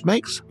 which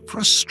makes for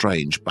a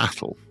strange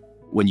battle.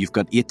 When you've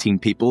got 18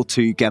 people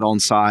to get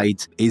on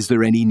side, is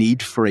there any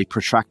need for a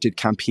protracted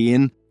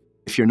campaign?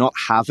 If you're not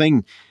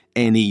having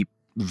any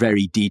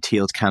very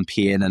detailed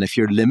campaign and if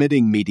you're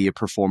limiting media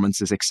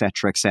performances,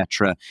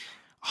 etc.,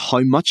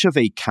 how much of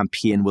a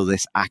campaign will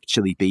this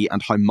actually be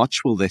and how much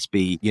will this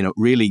be,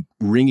 really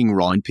ringing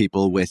round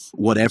people with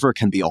whatever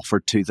can be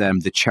offered to them?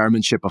 The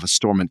chairmanship of a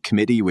Stormont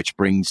committee, which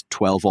brings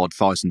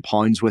 12,000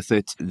 pounds with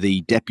it,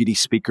 the deputy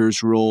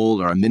speaker's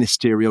role or a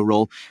ministerial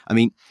role. I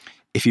mean,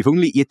 if you've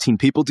only 18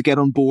 people to get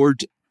on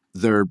board,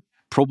 there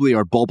probably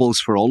are baubles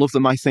for all of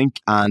them, I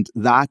think. And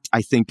that,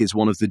 I think, is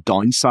one of the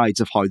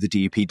downsides of how the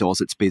DUP does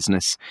its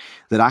business.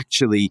 That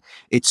actually,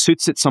 it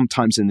suits it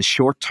sometimes in the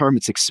short term.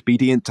 It's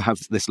expedient to have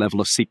this level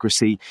of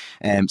secrecy,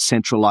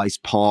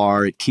 centralised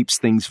power. It keeps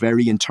things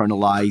very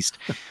internalised.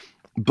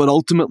 But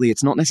ultimately,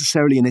 it's not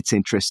necessarily in its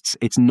interests.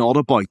 It's not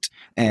about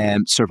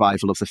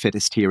survival of the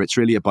fittest here. It's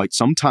really about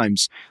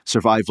sometimes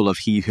survival of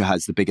he who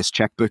has the biggest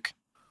chequebook.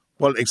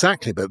 Well,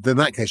 exactly. But in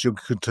that case, you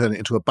could turn it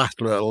into a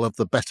battle of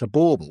the better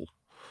bauble,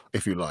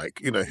 if you like.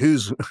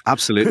 Who's...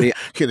 Absolutely.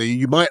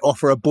 You might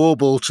offer a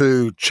bauble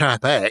to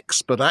chap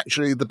X, but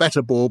actually the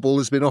better bauble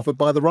has been offered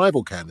by the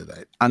rival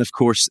candidate. And of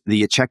course,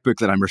 the chequebook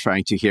that I'm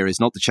referring to here is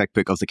not the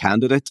chequebook of the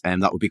candidate,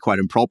 and that would be quite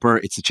improper.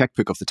 It's the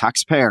chequebook of the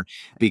taxpayer,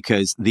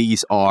 because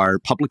these are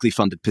publicly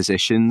funded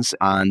positions.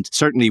 And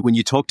certainly when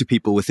you talk to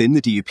people within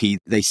the DUP,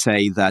 they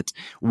say that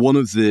one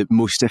of the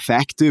most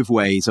effective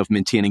ways of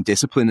maintaining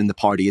discipline in the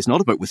party is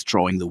not about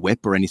withdrawing the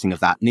whip or anything of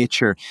that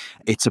nature.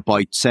 It's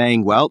about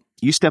saying, well,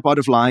 you step out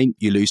of line,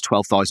 you lose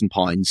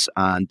 £12,000.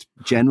 And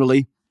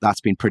generally,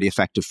 that's been pretty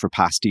effective for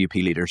past DUP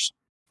leaders.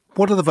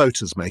 What are the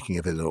voters making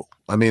of it all?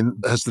 I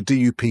mean, has the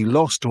DUP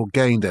lost or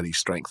gained any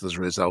strength as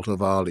a result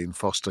of Arlene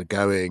Foster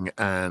going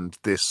and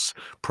this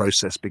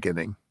process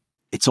beginning?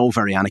 It's all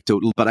very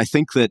anecdotal, but I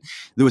think that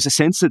there was a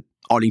sense that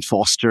Arlene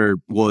Foster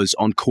was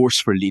on course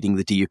for leading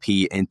the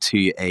DUP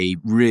into a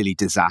really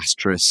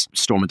disastrous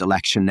Stormont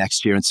election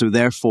next year. And so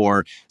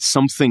therefore,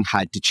 something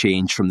had to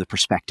change from the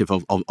perspective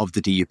of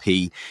the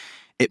DUP.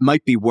 It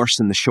might be worse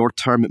in the short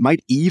term. It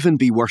might even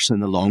be worse in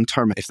the long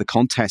term if the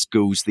contest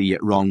goes the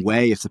wrong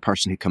way, if the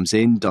person who comes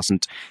in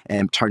doesn't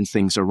turn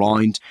things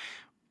around.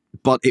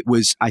 But it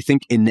was, I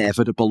think,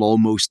 inevitable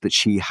almost that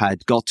she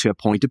had got to a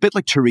point, a bit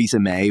like Theresa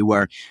May,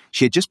 where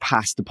she had just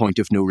passed the point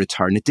of no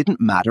return. It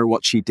didn't matter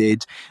what she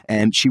did.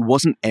 She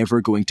wasn't ever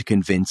going to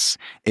convince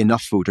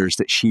enough voters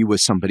that she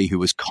was somebody who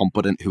was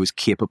competent, who was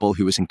capable,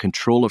 who was in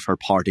control of her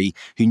party,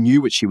 who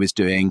knew what she was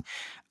doing.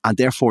 And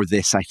therefore,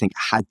 this, I think,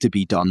 had to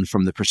be done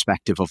from the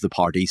perspective of the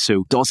party.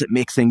 So does it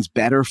make things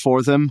better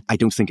for them? I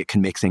don't think it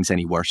can make things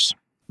any worse.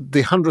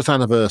 The 100th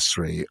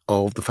anniversary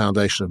of the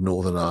foundation of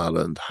Northern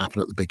Ireland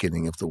happened at the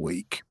beginning of the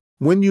week.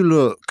 When you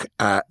look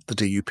at the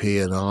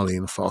DUP and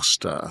Arlene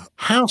Foster,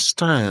 how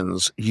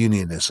stands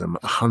unionism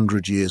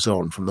 100 years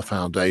on from the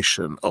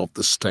foundation of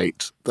the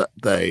state that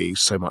they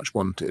so much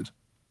wanted?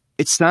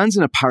 It stands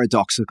in a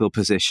paradoxical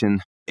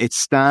position. It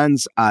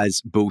stands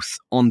as both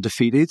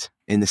undefeated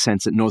in the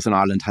sense that Northern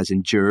Ireland has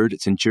endured.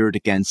 It's endured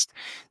against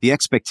the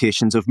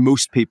expectations of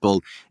most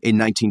people in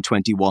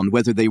 1921,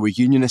 whether they were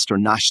unionist or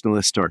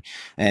nationalist or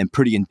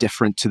pretty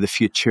indifferent to the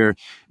future.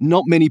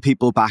 Not many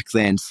people back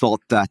then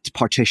thought that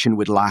partition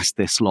would last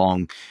this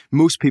long.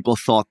 Most people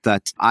thought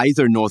that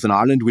either Northern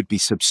Ireland would be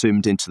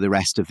subsumed into the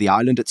rest of the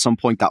island at some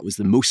point. That was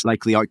the most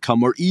likely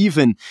outcome. Or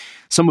even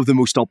some of the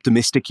most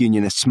optimistic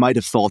unionists might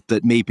have thought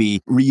that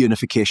maybe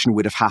reunification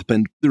would have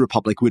happened. The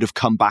Republic would have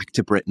come back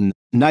to Britain.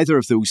 Neither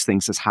of those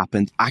things has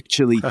happened.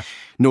 Actually,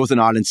 Northern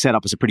Ireland, set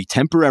up as a pretty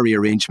temporary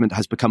arrangement,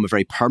 has become a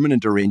very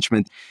permanent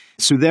arrangement.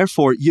 So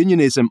therefore,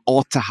 unionism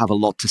ought to have a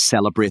lot to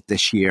celebrate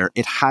this year.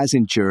 It has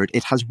endured.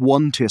 It has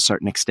won to a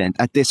certain extent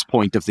at this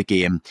point of the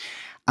game.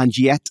 And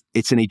yet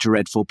it's in a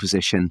dreadful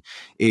position.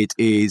 It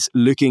is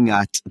looking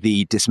at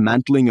the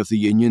dismantling of the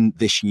union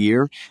this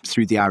year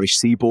through the Irish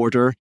Sea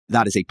border.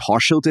 That is a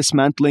partial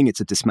dismantling. It's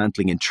a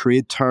dismantling in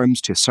trade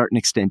terms, to a certain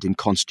extent in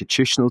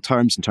constitutional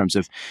terms, in terms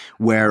of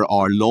where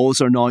our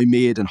laws are now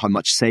made and how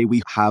much say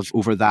we have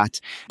over that.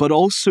 But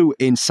also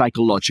in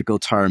psychological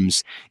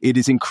terms, it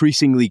is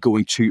increasingly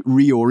going to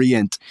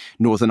reorient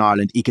Northern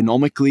Ireland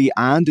economically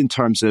and in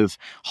terms of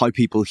how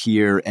people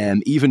here,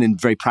 even in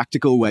very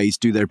practical ways,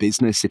 do their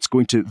business. It's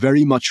going to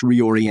very much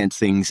reorient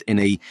things in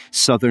a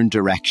southern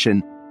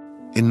direction.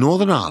 In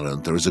Northern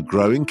Ireland, there is a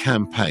growing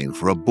campaign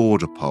for a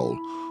border poll,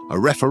 a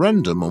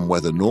referendum on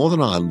whether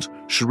Northern Ireland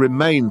should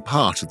remain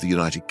part of the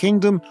United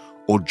Kingdom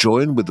or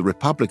join with the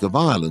Republic of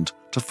Ireland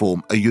to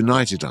form a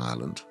united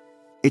Ireland.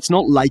 It's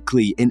not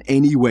likely in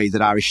any way that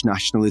Irish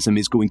nationalism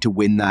is going to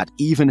win that,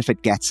 even if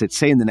it gets it,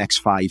 say, in the next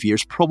 5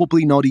 years,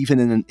 probably not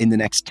even in the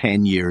next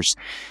 10 years.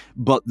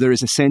 But there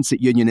is a sense that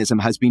unionism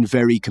has been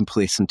very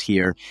complacent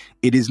here.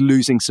 It is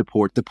losing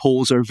support. The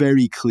polls are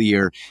very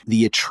clear.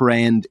 The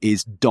trend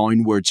is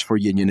downwards for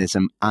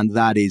unionism, and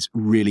that is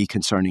really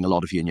concerning a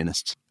lot of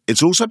unionists.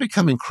 It's also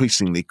become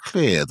increasingly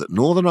clear that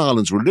Northern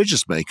Ireland's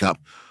religious makeup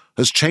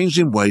has changed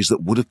in ways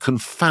that would have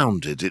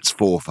confounded its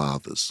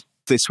forefathers.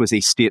 This was a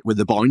state where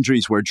the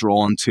boundaries were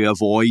drawn to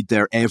avoid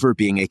there ever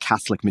being a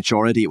Catholic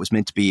majority. It was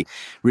meant to be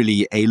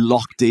really a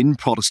locked-in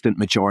Protestant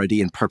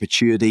majority in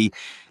perpetuity.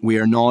 We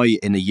are now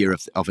in a year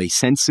of a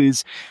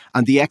census,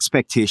 and the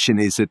expectation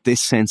is that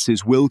this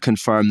census will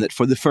confirm that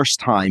for the first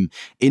time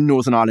in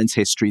Northern Ireland's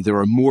history, there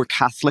are more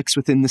Catholics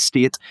within the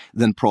state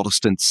than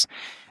Protestants.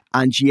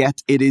 And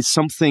yet it is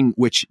something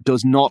which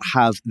does not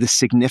have the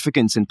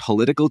significance in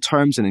political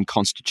terms and in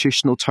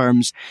constitutional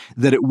terms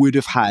that it would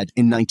have had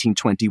in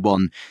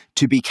 1921.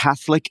 To be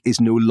Catholic is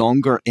no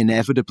longer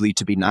inevitably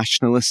to be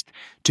nationalist.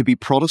 To be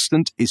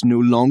Protestant is no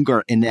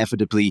longer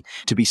inevitably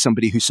to be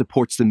somebody who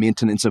supports the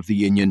maintenance of the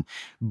Union.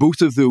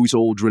 Both of those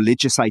old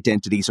religious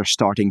identities are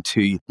starting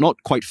to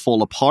not quite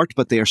fall apart,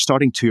 but they are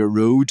starting to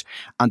erode,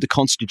 and the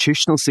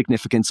constitutional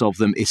significance of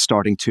them is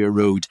starting to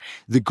erode.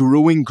 The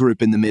growing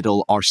group in the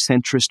middle are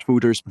centrist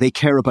voters. They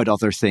care about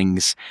other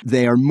things.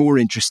 They are more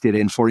interested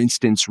in, for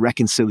instance,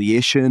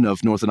 reconciliation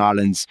of Northern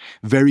Ireland's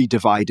very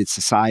divided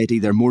society.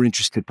 They're more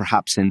interested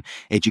perhaps in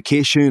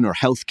education or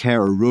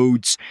healthcare or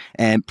roads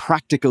and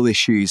practical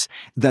issues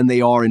than they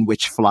are in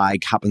which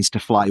flag happens to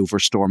fly over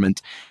Stormont.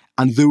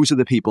 And those are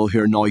the people who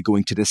are now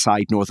going to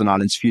decide Northern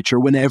Ireland's future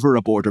whenever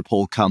a border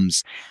poll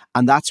comes.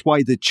 And that's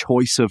why the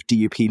choice of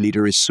DUP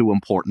leader is so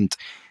important.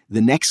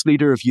 The next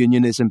leader of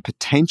unionism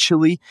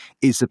potentially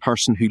is the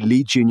person who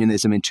leads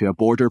unionism into a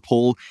border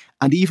poll.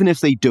 And even if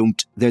they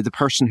don't, they're the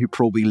person who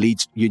probably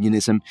leads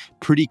unionism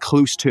pretty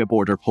close to a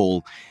border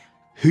poll.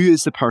 Who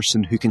is the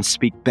person who can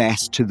speak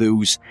best to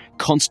those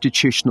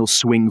constitutional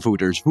swing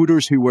voters,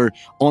 voters who were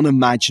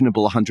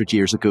unimaginable 100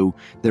 years ago?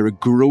 They're a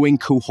growing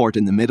cohort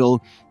in the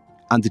middle,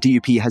 and the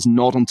DUP has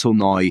not until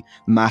now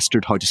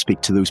mastered how to speak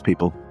to those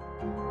people.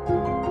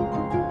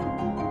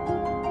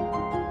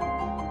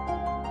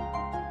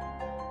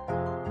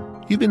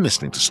 You've been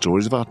listening to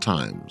Stories of Our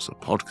Times, a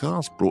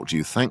podcast brought to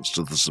you thanks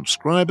to the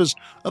subscribers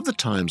of The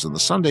Times and The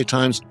Sunday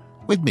Times,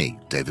 with me,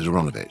 David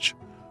Aaronovitch.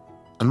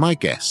 And my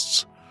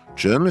guests,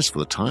 journalist for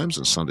The Times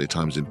and Sunday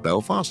Times in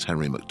Belfast,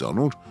 Henry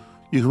MacDonald.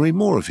 You can read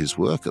more of his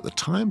work at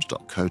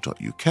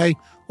thetimes.co.uk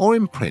or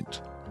in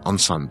print on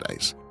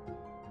Sundays.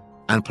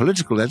 And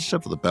political editor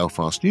for the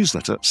Belfast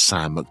newsletter,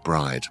 Sam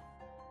McBride.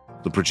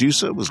 The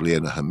producer was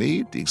Leona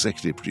Hamid, the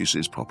executive producer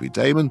is Poppy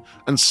Damon,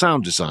 and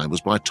sound design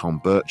was by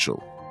Tom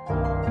Birchall.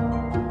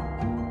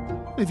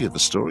 If you have a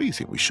story you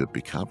think we should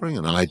be covering,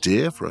 an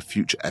idea for a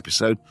future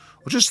episode,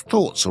 or just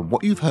thoughts on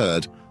what you've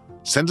heard,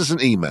 send us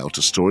an email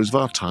to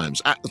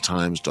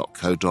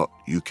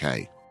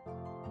storiesofourtimes@thetimes.co.uk.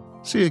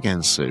 See you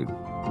again soon.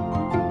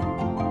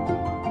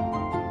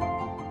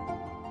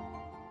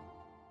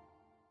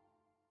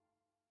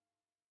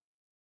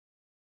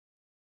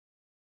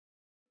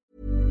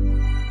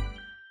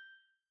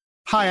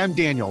 Hi, I'm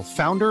Daniel,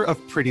 founder of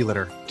Pretty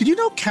Litter. Did you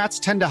know cats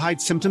tend to hide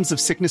symptoms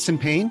of sickness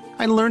and pain?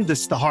 I learned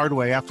this the hard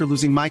way after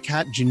losing my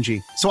cat,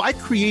 Gingy. So I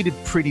created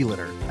Pretty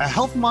Litter, a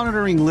health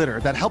monitoring litter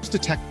that helps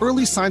detect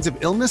early signs of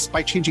illness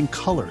by changing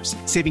colors,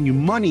 saving you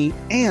money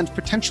and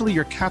potentially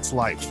your cat's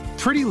life.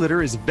 Pretty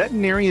Litter is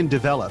veterinarian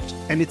developed,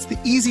 and it's the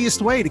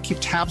easiest way to keep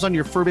tabs on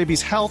your fur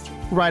baby's health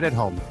right at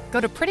home.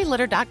 Go to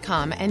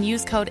prettylitter.com and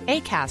use code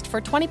ACAST for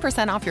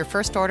 20% off your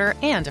first order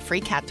and a free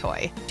cat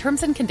toy.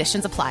 Terms and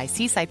conditions apply.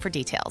 See site for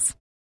details.